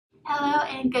Hello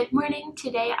and good morning.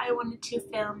 Today I wanted to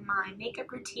film my makeup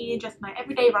routine, just my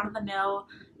everyday run-of-the-mill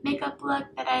makeup look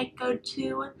that I go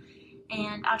to.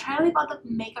 And I'll try to leave all the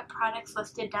makeup products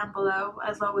listed down below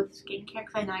as well with skincare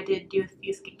because I know I did do a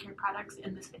few skincare products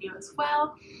in this video as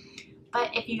well. But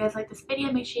if you guys like this video,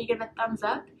 make sure you give it a thumbs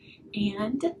up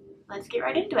and let's get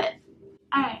right into it.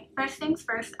 Alright, first things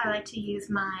first, I like to use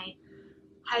my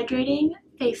hydrating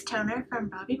face toner from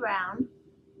Bobbi Brown.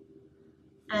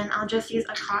 And I'll just use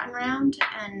a cotton round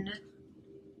and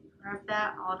rub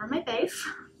that all over my face.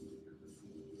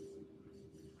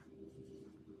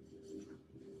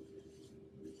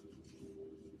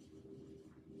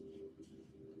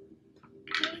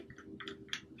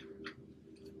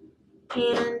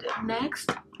 And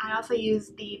next, I also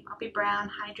use the Bobbi Brown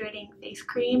Hydrating Face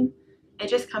Cream. It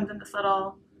just comes in this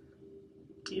little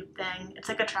tube thing. It's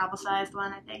like a travel sized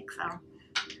one, I think, so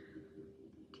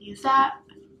to use that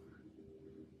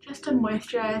just to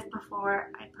moisturize before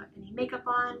I put any makeup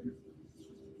on.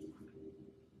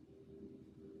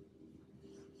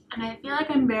 And I feel like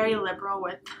I'm very liberal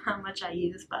with how much I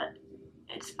use, but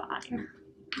it's fine.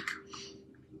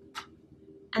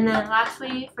 And then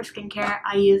lastly, for skincare,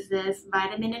 I use this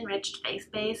vitamin enriched face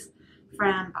base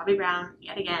from Bobbi Brown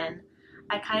yet again.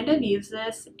 I kind of use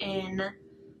this in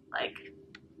like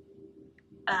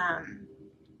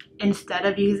instead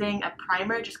of using a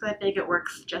primer, just because I think it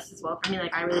works just as well for me.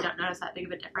 Like, I really don't notice that big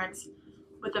of a difference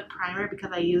with a primer because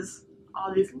I use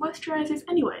all these moisturizers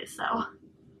anyway, so.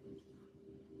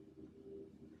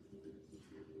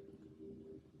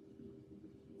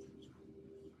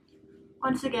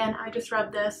 Once again, I just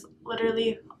rub this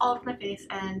literally all over my face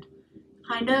and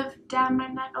kind of down my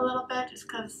neck a little bit just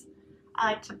because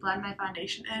I like to blend my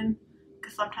foundation in,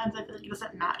 because sometimes I feel like it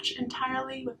doesn't match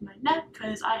entirely with my neck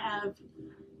because I have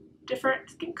different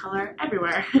skin color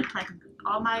everywhere. Like,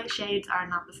 all my shades are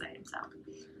not the same, so.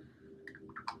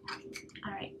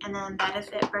 Alright, and then that is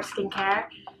it for skincare.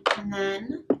 And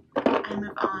then I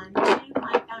move on to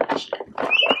my foundation.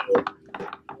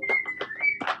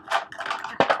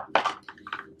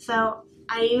 So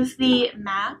I use the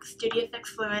MAC Studio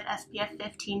Fix Fluid SPF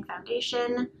 15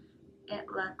 foundation. It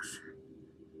looks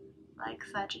like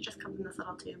such. It just comes in this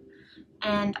little tube.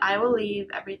 And I will leave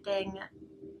everything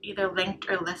either linked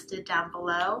or listed down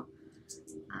below.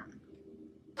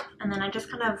 And then I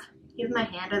just kind of use my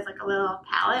hand as like a little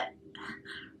palette,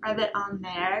 rub it on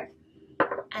there,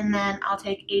 and then I'll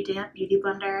take a damp beauty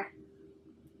blender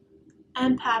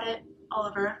and pat it all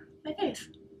over my face.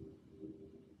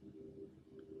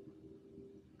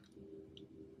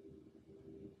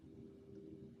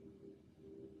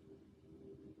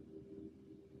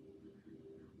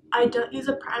 I don't use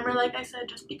a primer, like I said,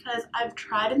 just because I've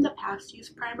tried in the past to use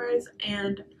primers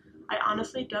and I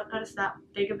honestly don't notice that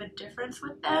big of a difference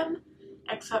with them,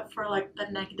 except for like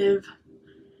the negative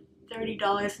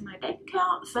 $30 in my bank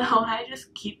account. So I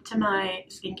just keep to my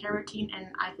skincare routine and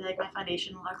I feel like my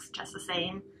foundation looks just the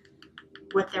same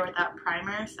with or without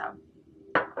primer. So,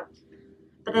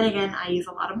 but then again, I use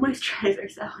a lot of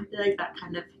moisturizer, so I feel like that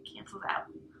kind of cancels out.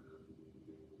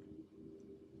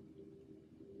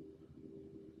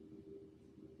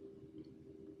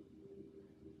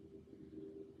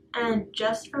 And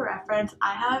just for reference,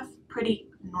 I have pretty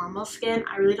normal skin.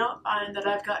 I really don't find that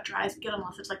I've got dry skin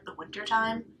unless it's like the winter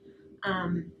time.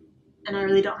 And I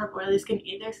really don't have oily skin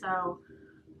either, so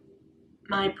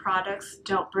my products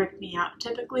don't break me out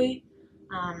typically.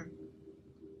 And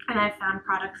I found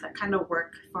products that kind of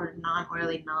work for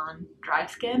non-oily, non-dry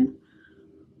skin.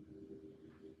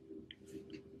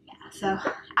 Yeah, so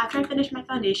after I finish my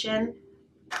foundation,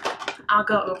 I'll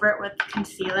go over it with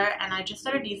concealer, and I just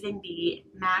started using the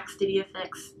MAC Studio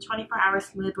Fix 24 Hour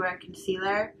Smooth Wear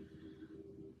Concealer.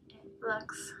 It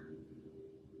looks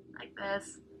like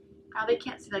this. Probably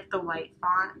can't see like the white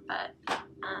font, but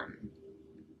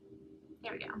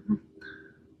there we go.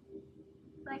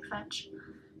 Like such.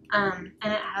 And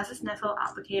it has this nice little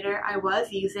applicator. I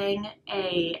was using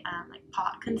a like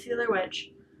pot concealer,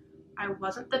 which I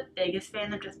wasn't the biggest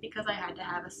fan of just because I had to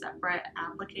have a separate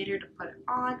applicator to put it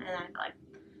on, and I like,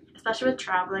 especially with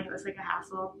traveling, it was like a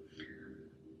hassle.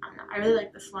 I really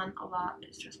like this one a lot.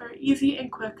 It's just very easy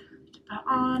and quick to put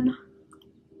on.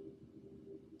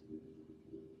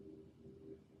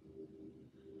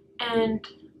 And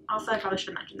also, I probably should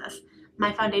have mentioned this.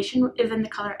 My foundation is in the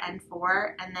color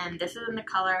N4, and then this is in the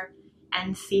color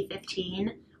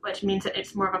NC15, which means that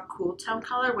it's more of a cool tone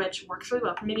color, which works really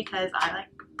well for me because I like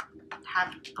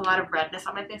have a lot of redness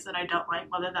on my face that I don't like,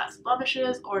 whether that's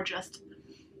blemishes or just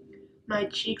my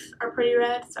cheeks are pretty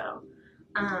red. So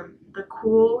the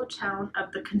cool tone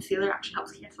of the concealer actually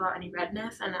helps cancel out any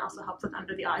redness, and it also helps with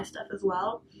under the eye stuff as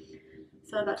well.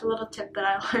 So that's a little tip that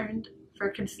I learned for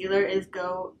concealer is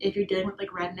go, if you're dealing with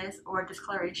like redness or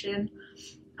discoloration,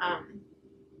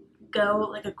 go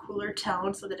like a cooler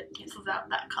tone so that it cancels out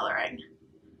that coloring.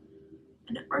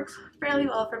 And it works fairly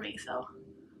well for me, so.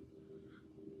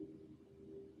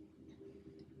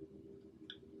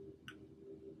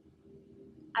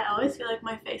 I always feel like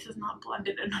my face is not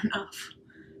blended in enough,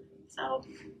 so.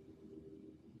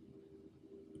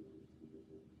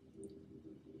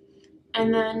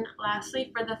 And then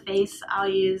lastly for the face, I'll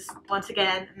use, once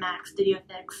again, MAC Studio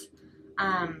Fix,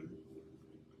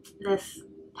 this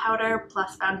powder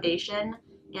plus foundation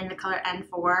in the color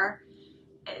N4.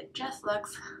 It just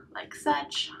looks like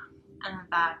such, and the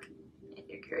back, if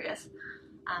you're curious.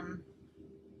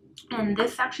 And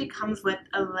this actually comes with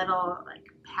a little like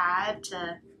pad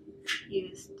to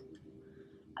use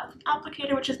as an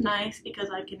applicator, which is nice because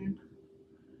I can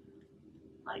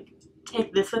like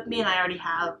take this with me, and I already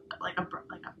have like a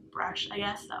brush, I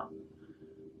guess. So,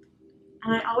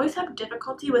 and I always have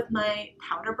difficulty with my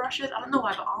powder brushes. I don't know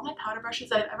why, but all my powder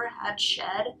brushes I've ever had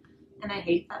shed, and I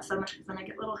hate that so much because then I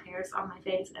get little hairs on my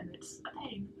face, and it's a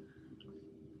pain.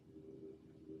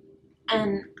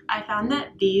 And I found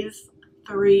that these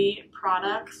 3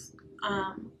 products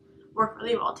work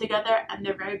really well together, and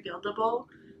they're very buildable.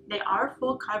 They are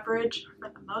full coverage for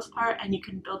the most part, and you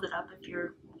can build it up if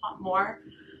you want more.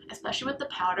 Especially with the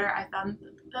powder, I found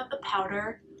that the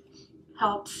powder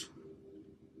helps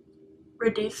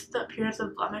reduce the appearance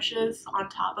of blemishes on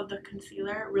top of the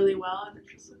concealer really well, and it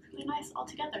just looks really nice all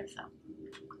together. So,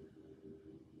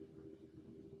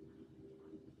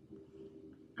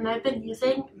 and I've been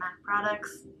using MAC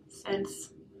products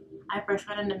since I first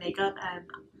got into makeup, and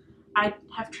I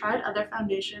have tried other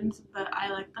foundations, but I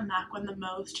like the MAC one the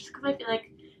most just because I feel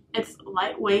like it's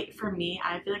lightweight for me.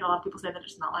 I feel like a lot of people say that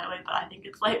it's not lightweight, but I think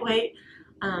it's lightweight,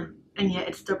 and yet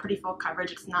it's still pretty full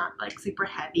coverage. It's not like super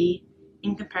heavy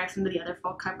in comparison to the other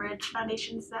full coverage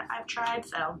foundations that I've tried.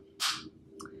 So,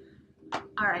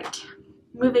 alright,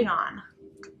 moving on.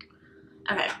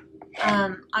 Okay,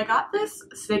 I got this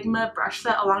Sigma brush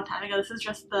set a long time ago. This is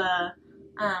just the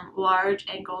large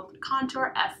angled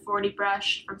contour F40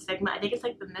 brush from Sigma. I think it's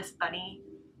like the Miss Bunny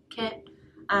kit.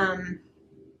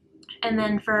 And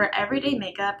then for everyday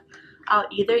makeup, I'll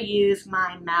either use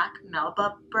my MAC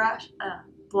Melba blush.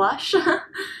 I'll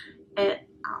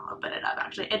open it up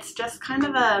actually. It's just kind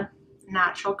of a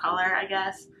natural color, I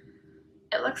guess.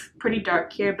 It looks pretty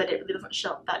dark here, but it really doesn't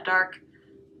show up that dark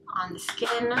on the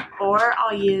skin. Or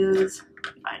I'll use,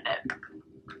 let me find it.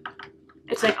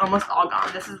 It's like almost all gone.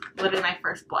 This is literally my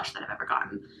first blush that I've ever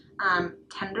gotten.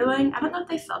 Tenderling. I don't know if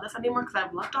they sell this anymore because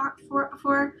I've looked for it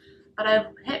before, but I've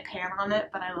hit pan on it,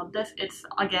 but I love this. It's,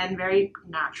 again, very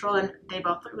natural, and they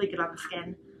both look really good on the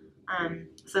skin.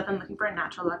 So if I'm looking for a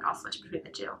natural look, I'll switch between the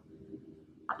 2.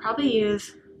 I'll probably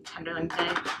use Tenderling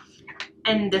today.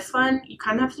 And this one, you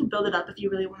kind of have to build it up if you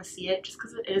really want to see it, just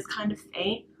because it is kind of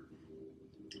faint.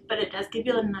 But it does give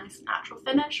you a nice natural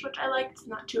finish, which I like. It's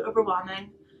not too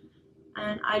overwhelming.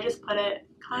 And I just put it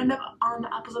kind of on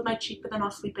the apples of my cheek, but then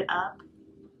I'll sweep it up.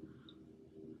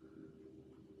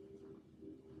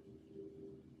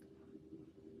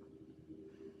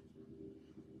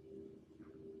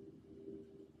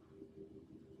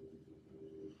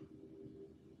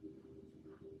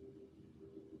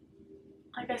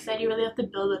 Like I said, you really have to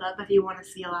build it up if you want to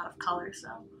see a lot of color,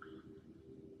 so.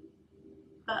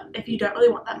 But if you don't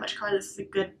really want that much color, this is a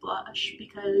good blush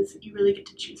because you really get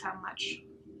to choose how much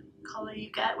color you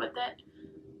get with it.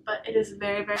 But it is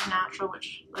very, very natural,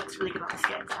 which looks really good on the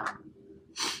skin, so.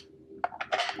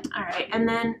 Alright, and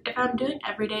then if I'm doing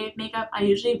everyday makeup, I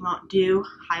usually won't do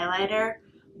highlighter.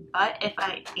 But if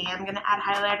I am going to add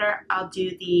highlighter, I'll do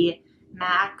the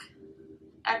MAC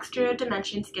Extra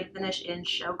Dimension Skin Finish in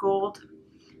Show Gold.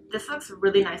 This looks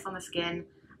really nice on the skin.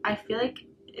 I feel like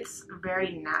it's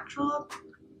very natural,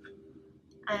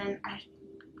 and I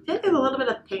feel like there's a little bit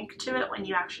of pink to it when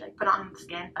you actually like, put it on the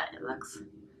skin, but it looks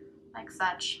like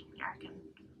such. Here, I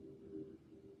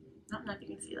don't know if you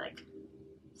can see like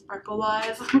sparkle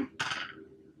wise. I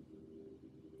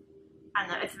don't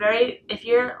know, it's very, if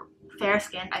you're fair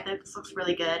skinned, I think this looks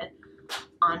really good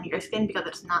on your skin because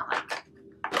it's not like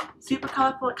super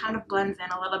colorful. It kind of blends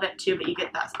in a little bit too, but you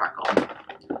get that sparkle.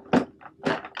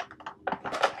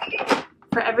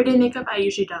 For everyday makeup, I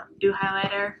usually don't do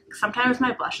highlighter. Sometimes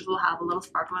my blushes will have a little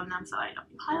sparkle in them, so I don't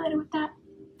do highlighter with that.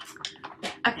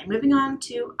 Okay, moving on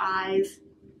to eyes.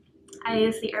 I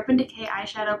use the Urban Decay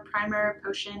Eyeshadow Primer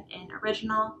Potion in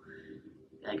Original.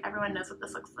 I feel like everyone knows what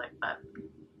this looks like, but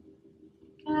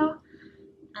you know.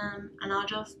 And I'll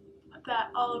just put that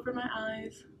all over my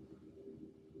eyes.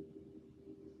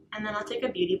 And then I'll take a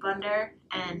beauty blender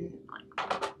and like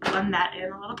blend that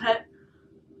in a little bit.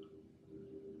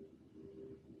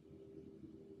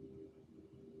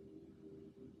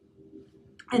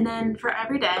 And then for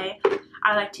everyday,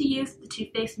 I like to use the Too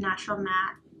Faced Natural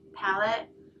Matte palette.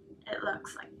 It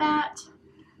looks like that.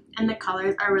 And the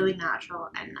colors are really natural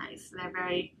and nice. They're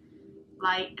very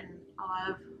light and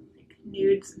olive, like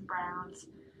nudes and browns.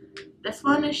 This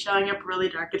one is showing up really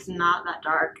dark. It's not that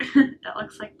dark. It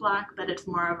looks like black, but it's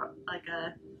more of like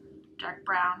a dark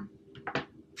brown.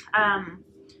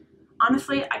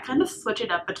 Honestly, I kind of switch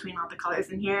it up between all the colors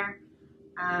in here.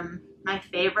 My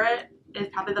favorite is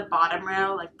probably the bottom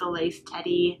row, like the Lace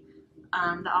Teddy,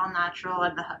 the All Natural,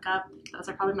 and the Hookup. Those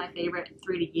are probably my favorite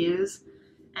 3 to use,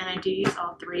 and I do use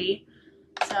all 3.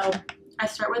 So I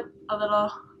start with a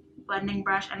little blending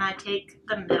brush, and I take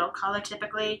the middle color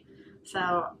typically,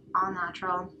 so All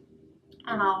Natural,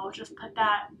 and I'll just put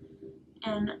that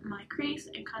in my crease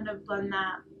and kind of blend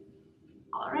that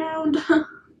all around.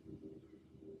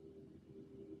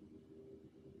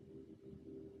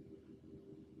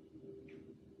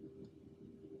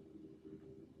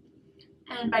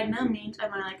 And by no means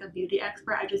am I like a beauty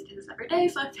expert, I just do this every day,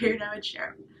 so I figured I would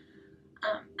share.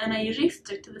 And I usually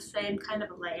stick to the same kind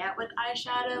of layout with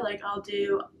eyeshadow. Like I'll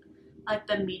do like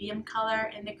the medium color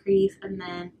in the crease and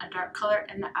then a dark color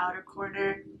in the outer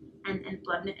corner and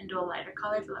blend it into a lighter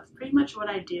color. So that's pretty much what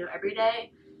I do every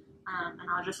day. And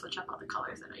I'll just switch up all the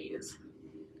colors that I use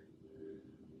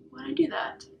when I do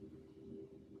that.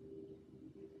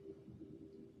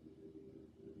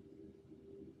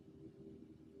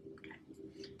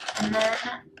 And then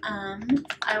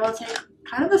I will take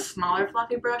kind of a smaller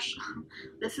fluffy brush.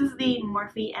 This is the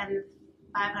Morphe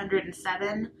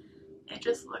M507. It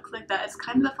just looks like that. It's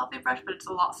kind of a fluffy brush, but it's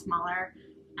a lot smaller.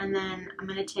 And then I'm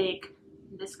going to take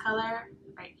this color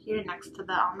right here next to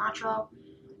the All Natural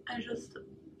and just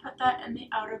put that in the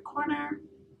outer corner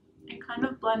and kind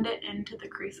of blend it into the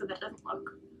crease so that it doesn't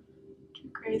look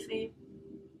too crazy.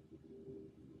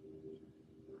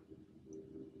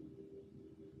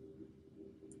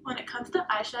 When it comes to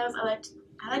eyeshadows, I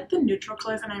like the neutral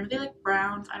colors, and I really like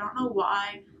browns. I don't know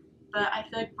why, but I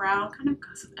feel like brown kind of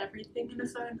goes with everything in a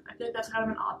sense. I feel like that's kind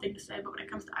of an odd thing to say, but when it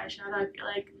comes to eyeshadow, I feel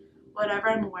like whatever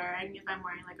I'm wearing, if I'm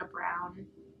wearing like a brown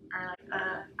or like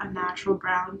a natural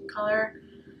brown color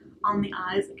on the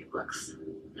eyes, like it looks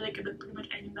really good with pretty much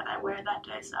anything that I wear that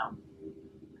day. So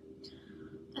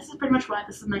this is pretty much why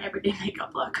this is my everyday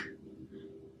makeup look,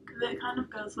 because it kind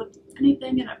of goes with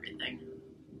anything and everything.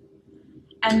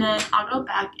 And then I'll go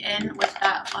back in with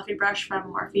that fluffy brush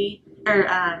from Morphe, or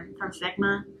from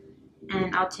Sigma,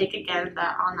 and I'll take again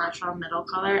that All Natural middle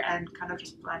color and kind of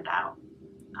just blend out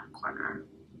that corner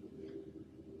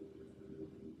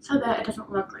so that it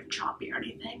doesn't look like choppy or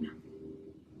anything.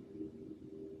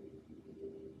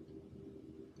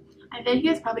 I think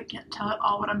you guys probably can't tell at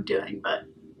all what I'm doing, but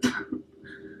oh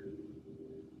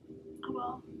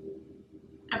well.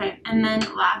 Okay, and then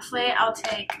lastly, I'll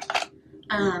take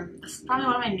this is probably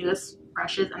one of my newest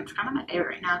brushes, and it's kind of my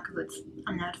favorite right now because it's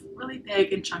really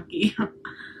big and chunky.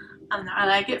 I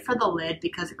like it for the lid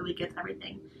because it really gets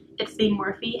everything. It's the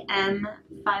Morphe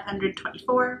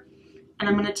M524, and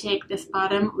I'm going to take this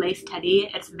bottom Lace Teddy.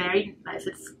 It's very nice.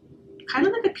 It's kind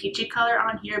of like a peachy color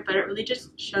on here, but it really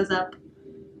just shows up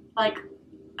like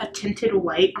a tinted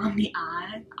white on the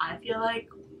eye, I feel like.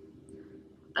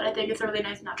 But I think it's a really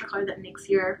nice natural color that makes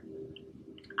your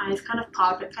eyes kind of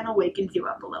pop. It kind of wakens you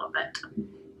up a little bit,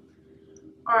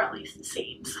 or at least it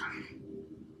seems.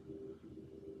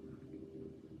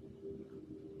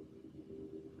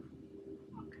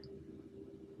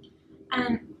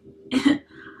 And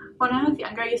when I was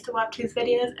younger, I used to watch these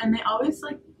videos, and they always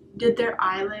like did their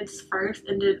eyelids first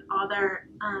and did all their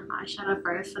eyeshadow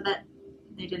first so that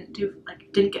they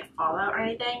didn't get fallout or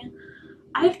anything.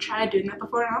 I've tried doing that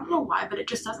before, and I don't know why, but it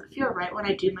just doesn't feel right when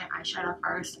I do my eyeshadow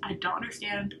first. I don't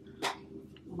understand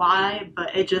why,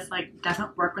 but it just like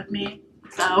doesn't work with me.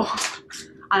 So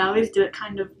I always do it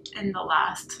kind of in the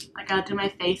last. Like I'll do my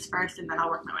face first, and then I'll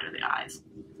work my way to the eyes.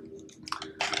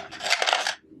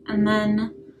 And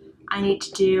then I need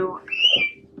to do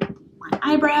my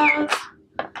eyebrows.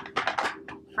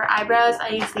 For eyebrows, I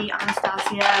use the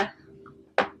Anastasia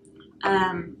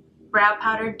Brow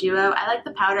Powder Duo. I like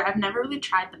the powder. I've never really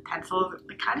tried the pencils.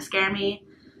 They kind of scare me.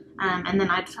 And then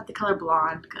I just have the color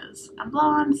blonde because I'm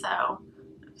blonde, so.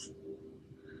 Oops.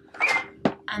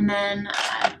 And then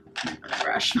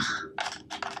brush.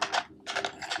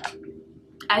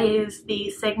 I use the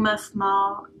Sigma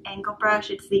small angle brush.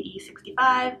 It's the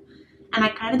E65. And I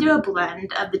kind of do a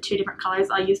blend of the two different colors.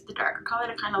 I'll use the darker color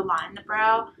to kind of line the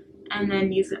brow and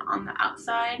then use it on the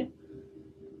outside.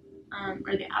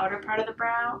 or the outer part of the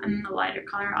brow, and then the lighter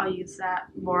color I'll use that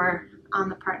more on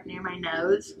the part near my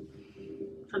nose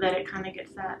so that it kind of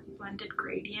gets that blended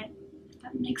gradient, if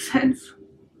that makes sense.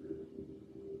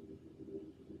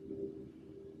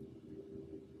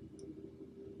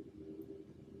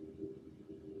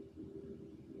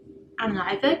 I don't know,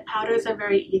 I feel like powders are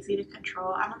very easy to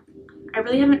control.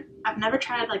 I've never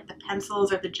tried like the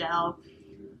pencils or the gel.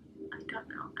 I don't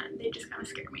know, they just kind of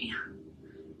scare me.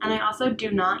 And I also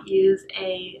do not use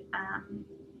a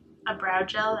brow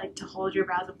gel like to hold your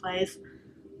brows in place.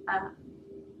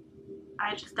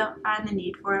 I just don't find the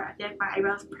need for it. I feel like my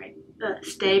eyebrows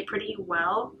stay pretty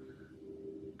well,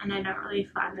 and I don't really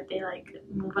find that they like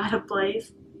move out of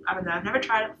place. I don't know, I've never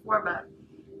tried it before, but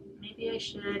maybe I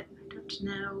should. I don't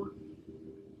know.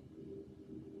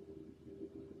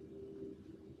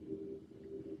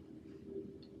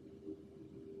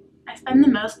 I spend the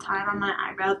most time on my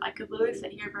eyebrows. I could literally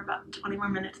sit here for about 20 more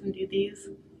minutes and do these.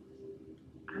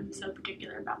 I'm so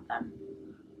particular about them.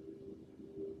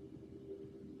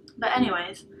 But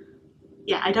anyways,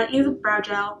 yeah, I don't use a brow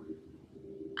gel.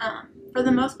 For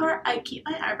the most part, I keep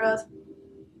my eyebrows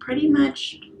pretty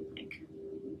much like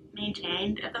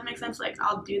maintained, if that makes sense. Like,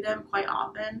 I'll do them quite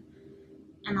often,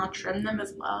 and I'll trim them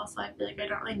as well. So I feel like I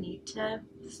don't really need to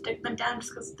stick them down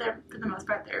just because they're, for the most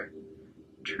part, they're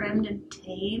trimmed and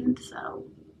tamed. So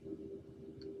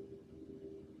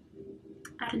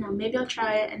I don't know, maybe I'll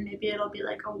try it and maybe it'll be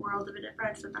like a world of a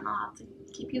difference, and then I'll have to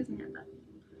keep using it. But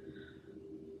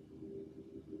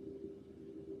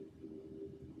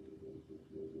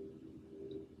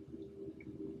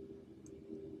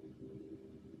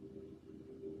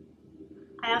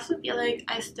I also feel like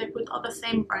I stick with all the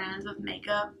same brands of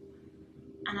makeup,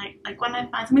 and I like when I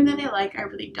find something that I like, I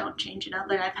really don't change it up.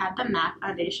 Like, I've had the MAC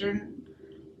foundation,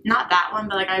 not that one,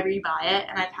 but like I rebuy it,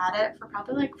 and I've had it for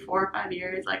probably like 4 or 5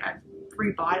 years. Like, I've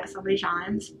rebought it so many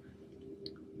times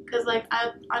because like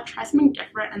I'll try something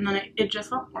different, and then it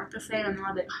just won't work the same, and then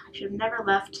I'll be like, oh, I should have never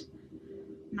left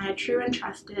my true and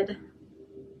trusted.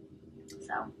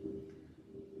 So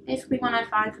basically, when I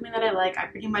find something that I like, I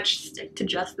pretty much stick to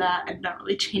just that and don't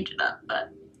really change it up.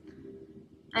 But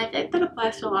I think that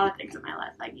applies to a lot of things in my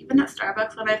life. Like, even at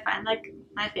Starbucks, when I find like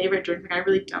my favorite drink, like I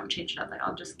really don't change it up. Like,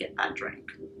 I'll just get that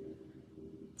drink.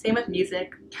 Same with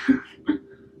music.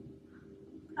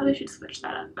 Probably should switch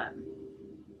that up, but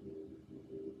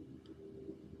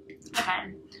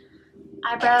okay.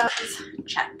 Eyebrows,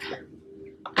 check.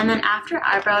 And then after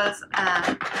eyebrows,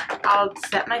 I'll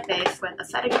set my face with a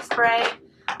setting spray.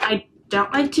 I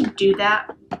don't like to do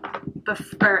that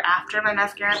before or after my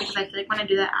mascara, because I feel like when I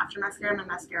do that after mascara, my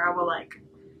mascara will like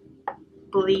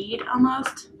bleed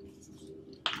almost.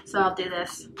 So I'll do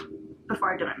this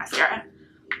before I do my mascara.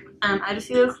 I just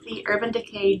use the Urban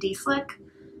Decay De-Slick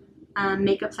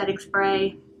makeup setting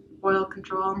spray, oil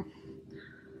control.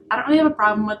 I don't really have a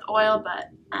problem with oil, but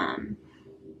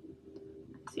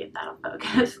let's see if that'll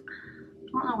focus.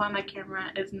 I don't know why my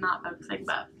camera is not focusing,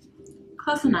 but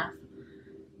close enough.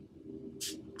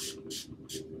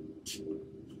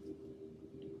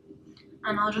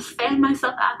 And I'll just fan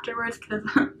myself afterwards because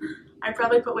I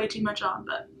probably put way too much on,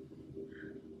 but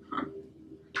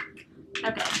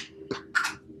okay.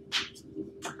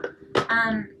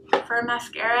 For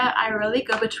mascara, I really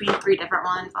go between 3 different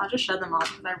ones. I'll just show them all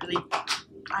because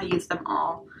I use them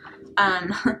all.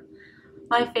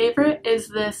 My favorite is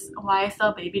this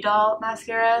YSL Baby Doll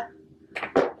mascara.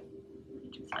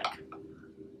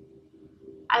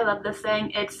 I love this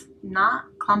thing. It's not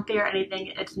clumpy or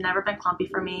anything. It's never been clumpy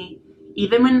for me.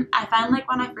 Even when I find like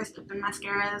when I first put in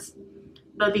mascaras,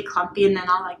 they'll be clumpy and then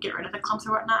I'll like get rid of the clumps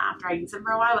or whatnot after I use them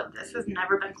for a while, but this has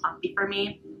never been clumpy for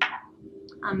me.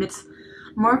 It's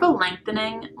more of a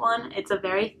lengthening one. It's a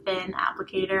very thin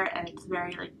applicator and it's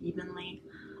very like evenly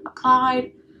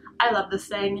applied. I love this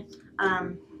thing.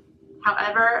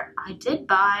 However, I did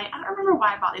buy, I don't remember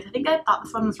why I bought these. I think I thought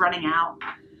this one was running out.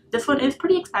 This one is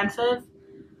pretty expensive.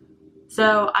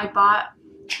 So I bought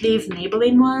these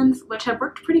Maybelline ones, which have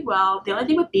worked pretty well. The only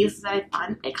thing with these is that I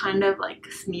find they kind of like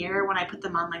smear when I put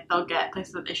them on. Like, they'll get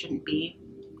places that they shouldn't be.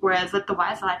 Whereas with the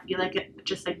YSL, I feel like it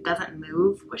just like doesn't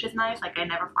move, which is nice. Like, I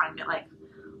never find it like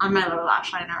on my lower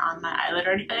lash line or on my eyelid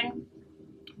or anything.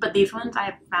 But these ones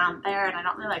I found there, and I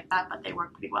don't really like that, but they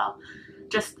work pretty well.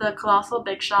 Just the Colossal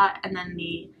Big Shot and then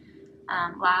the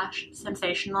Lash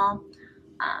Sensational.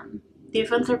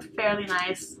 These ones are fairly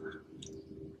nice.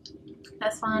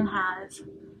 This one has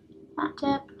that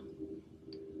tip.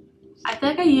 I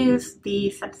think I use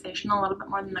the Sensational a little bit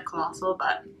more than the Colossal,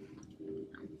 but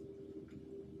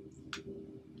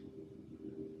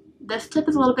this tip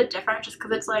is a little bit different just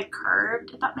because it's like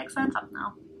curved, if that makes sense. I don't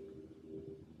know.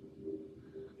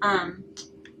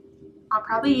 I'll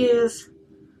probably use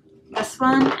this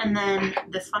one and then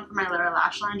this one for my lower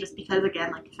lash line, just because,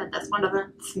 again, like I said, this one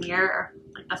doesn't smear or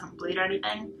like doesn't bleed or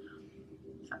anything.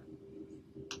 So.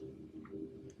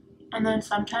 And then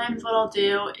sometimes what I'll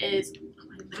do is,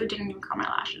 I literally didn't even curl my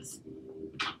lashes.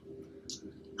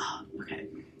 Oh, okay.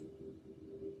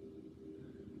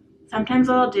 Sometimes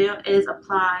what I'll do is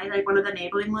apply like one of the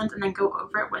enabling ones and then go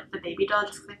over it with the baby doll,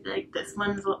 just because I feel like this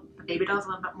one's, the baby doll is a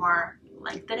little bit more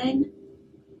lengthening,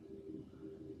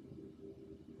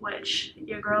 which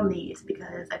your girl needs,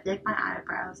 because I feel like my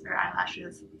eyebrows or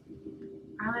eyelashes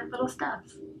are like little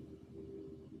stubs.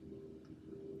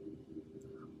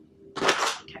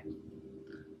 Okay.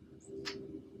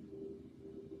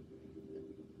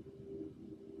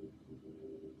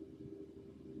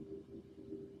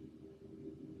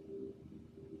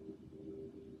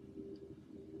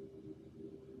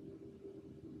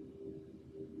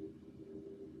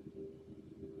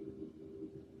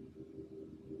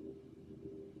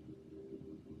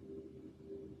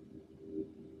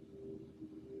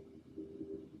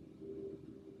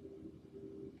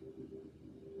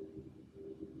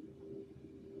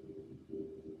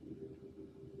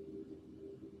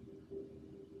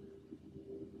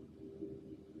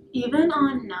 Even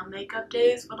on no makeup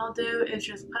days, what I'll do is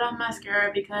just put on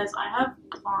mascara, because I have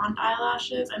blonde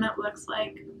eyelashes and it looks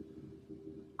like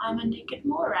I'm a naked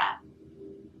mole rat,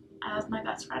 as my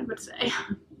best friend would say.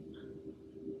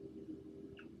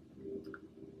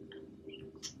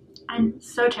 I'm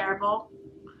so terrible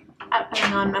at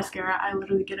putting on mascara. I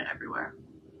literally get it everywhere,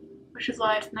 which is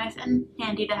why it's nice and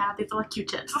handy to have these little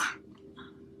Q-tips so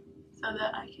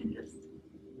that I can just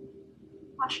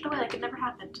wash it away like it never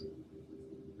happened.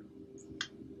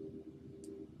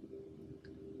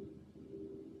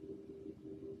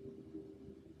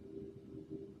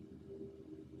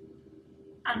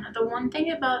 I don't know, the one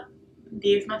thing about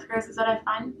these mascaras is that I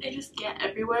find they just get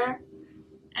everywhere,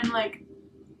 and like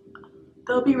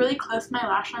they'll be really close to my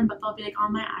lash line, but they'll be like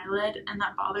on my eyelid, and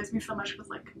that bothers me so much because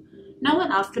like no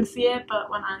one else can see it, but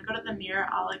when I go to the mirror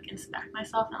I'll like inspect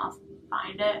myself and I'll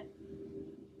find it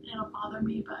and it'll bother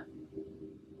me, but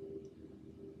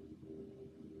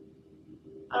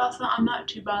also I'm not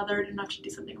too bothered enough to do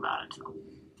something about it, so.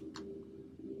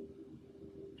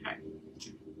 Okay.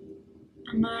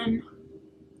 And then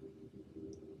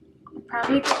I'll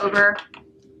probably go over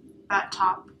that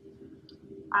top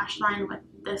lash line with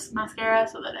this mascara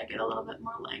so that I get a little bit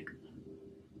more length.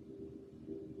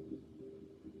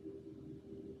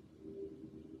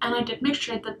 And I did make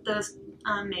sure that those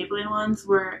Maybelline ones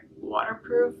were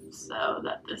waterproof, so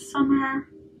that this summer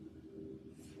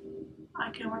I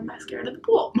can wear mascara to the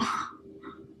pool.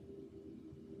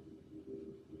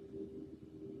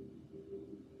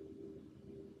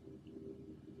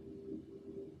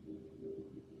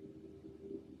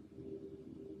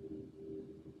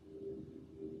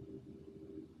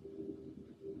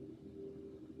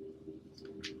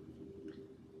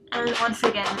 And once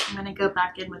again, I'm going to go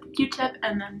back in with a Q-tip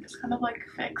and then just kind of like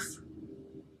fix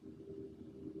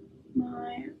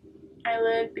my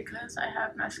eyelid because I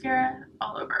have mascara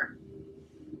all over.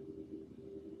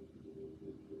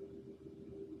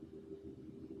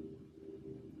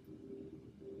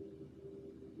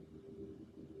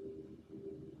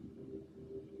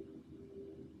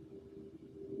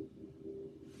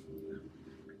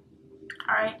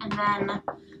 Alright, and then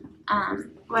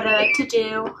what I like to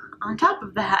do on top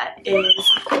of that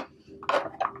is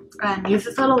use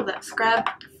this little lip scrub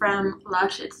from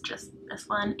Lush. It's just this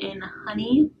one in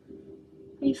Honey.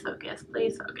 Please focus,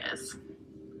 please focus.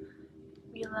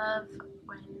 We love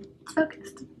when it's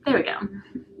focused. There we go.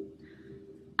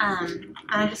 And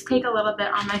I just take a little bit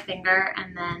on my finger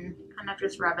and then kind of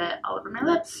just rub it all over my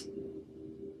lips.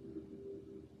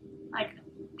 Like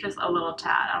just a little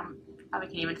tad. I probably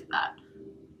can't even do that.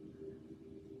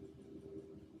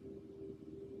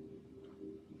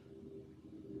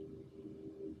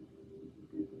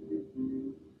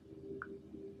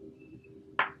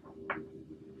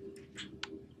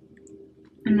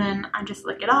 And then I just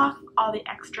lick it off, all the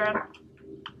extra.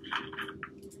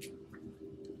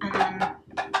 And then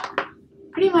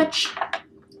pretty much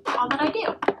all that I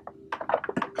do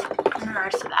in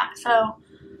regards to that. So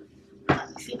let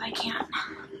me see if I can.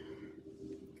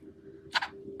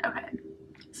 Okay,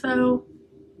 so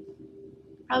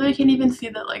probably can't even see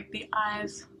that like the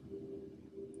eyes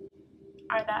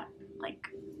are that like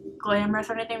glamorous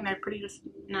or anything. They're pretty just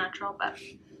natural, but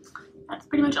that's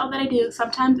pretty much all that I do.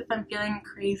 Sometimes if I'm feeling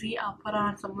crazy, I'll put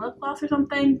on some lip gloss or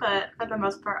something, but for the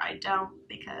most part I don't,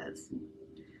 because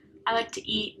I like to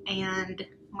eat, and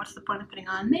what's the point of putting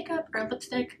on makeup or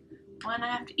lipstick when I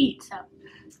have to eat? So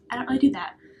I don't really do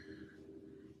that.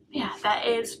 Yeah, that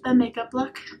is the makeup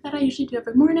look that I usually do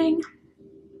every morning.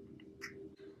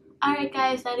 Alright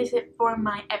guys, that is it for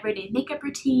my everyday makeup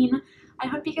routine. I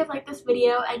hope you guys liked this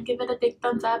video and give it a big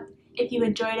thumbs up if you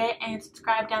enjoyed it, and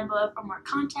subscribe down below for more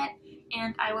content,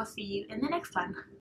 and I will see you in the next one.